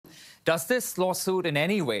Does this lawsuit in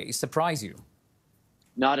any way surprise you?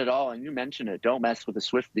 Not at all. And you mentioned it. Don't mess with the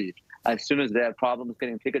Swifties. As soon as they had problems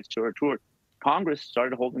getting tickets to her tour, Congress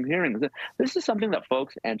started holding hearings. This is something that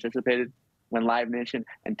folks anticipated when Live Nation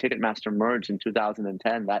and Ticketmaster merged in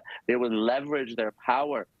 2010, that they would leverage their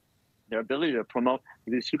power, their ability to promote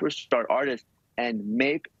these superstar artists and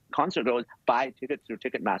make concert goers buy tickets through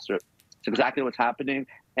Ticketmaster. It's exactly what's happening.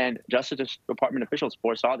 And Justice Department officials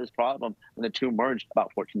foresaw this problem when the two merged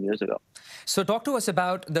about 14 years ago. So talk to us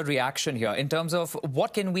about the reaction here in terms of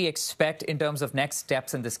what can we expect in terms of next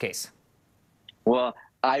steps in this case? Well,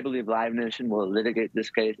 I believe Live Nation will litigate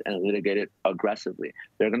this case and litigate it aggressively.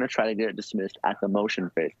 They're going to try to get it dismissed at the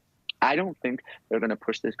motion phase. I don't think they're going to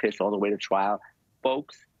push this case all the way to trial.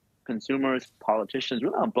 Folks, consumers, politicians,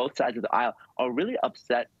 really on both sides of the aisle are really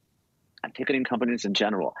upset at ticketing companies in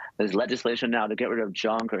general. There's legislation now to get rid of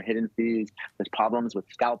junk or hidden fees. There's problems with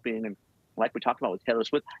scalping. And like we talked about with Taylor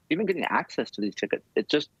Swift, even getting access to these tickets,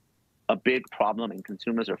 it's just a big problem and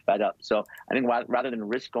consumers are fed up. So I think rather than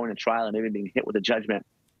risk going to trial and maybe being hit with a judgment,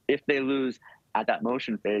 if they lose at that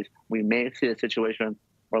motion phase, we may see a situation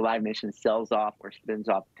where Live Nation sells off or spins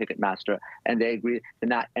off Ticketmaster, and they agree to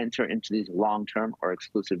not enter into these long-term or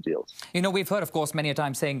exclusive deals. You know, we've heard, of course, many a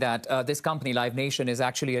time saying that this company, Live Nation, is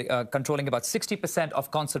actually controlling about 60%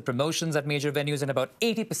 of concert promotions at major venues and about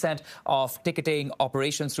 80% of ticketing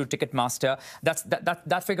operations through Ticketmaster.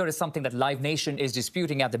 That figure is something that Live Nation is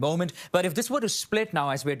disputing at the moment. But if this were to split now,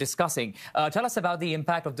 as we're discussing, tell us about the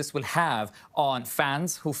impact of this will have on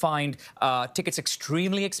fans who find tickets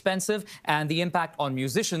extremely expensive and the impact on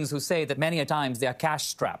musicians who say that many a times they are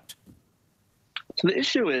cash-strapped. So the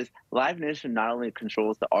issue is Live Nation not only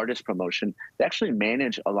controls the artist promotion, they actually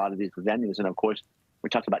manage a lot of these venues. And of course,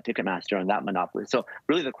 we talked about Ticketmaster and that monopoly. So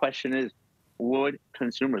really the question is, would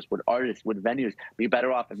consumers, would artists, would venues be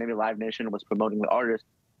better off if maybe Live Nation was promoting the artist,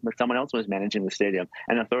 but someone else was managing the stadium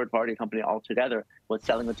and a third-party company altogether was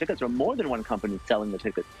selling the tickets, or more than one company selling the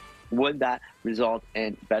tickets? Would that result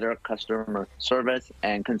in better customer service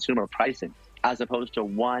and consumer pricing, as opposed to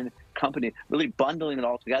one company really bundling it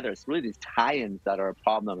all together? It's really these tie-ins that are a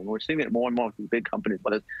problem. And we're seeing it more and more with these big companies,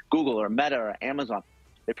 whether it's Google or Meta or Amazon.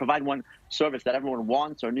 They provide one service that everyone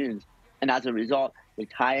wants or needs. And as a result, they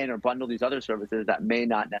tie in or bundle these other services that may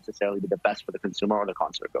not necessarily be the best for the consumer or the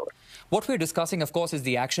concert goer. What we're discussing, of course, is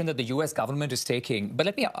the action that the U.S. government is taking. But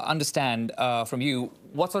let me understand from you,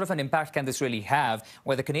 what sort of an impact can this really have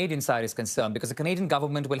where the Canadian side is concerned? Because the Canadian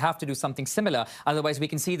government will have to do something similar. Otherwise, we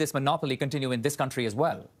can see this monopoly continue in this country as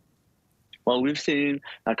well. Well, we've seen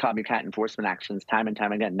copycat enforcement actions time and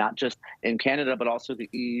time again, not just in Canada, but also the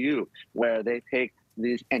EU, where they take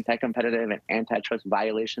these anti-competitive and antitrust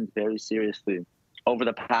violations very seriously. Over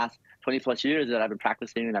the past 20-plus years that I've been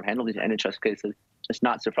practicing and I've handled these antitrust cases, it's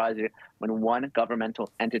not surprising when one governmental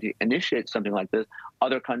entity initiates something like this,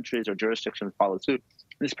 other countries or jurisdictions follow suit.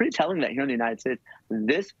 And it's pretty telling that here in the United States,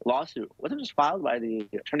 this lawsuit wasn't just filed by the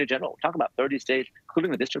Attorney General. We're talking about 30 states,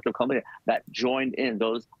 including the District of Columbia, that joined in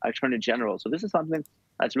those Attorney Generals. So this is something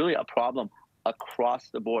that's really a problem across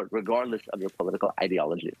the board, regardless of your political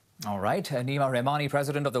ideology. All right. Neama Rahmani,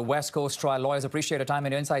 president of the West Coast Trial Lawyers. Appreciate your time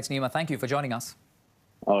and your insights, Neama. Thank you for joining us.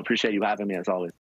 I appreciate you having me, as always.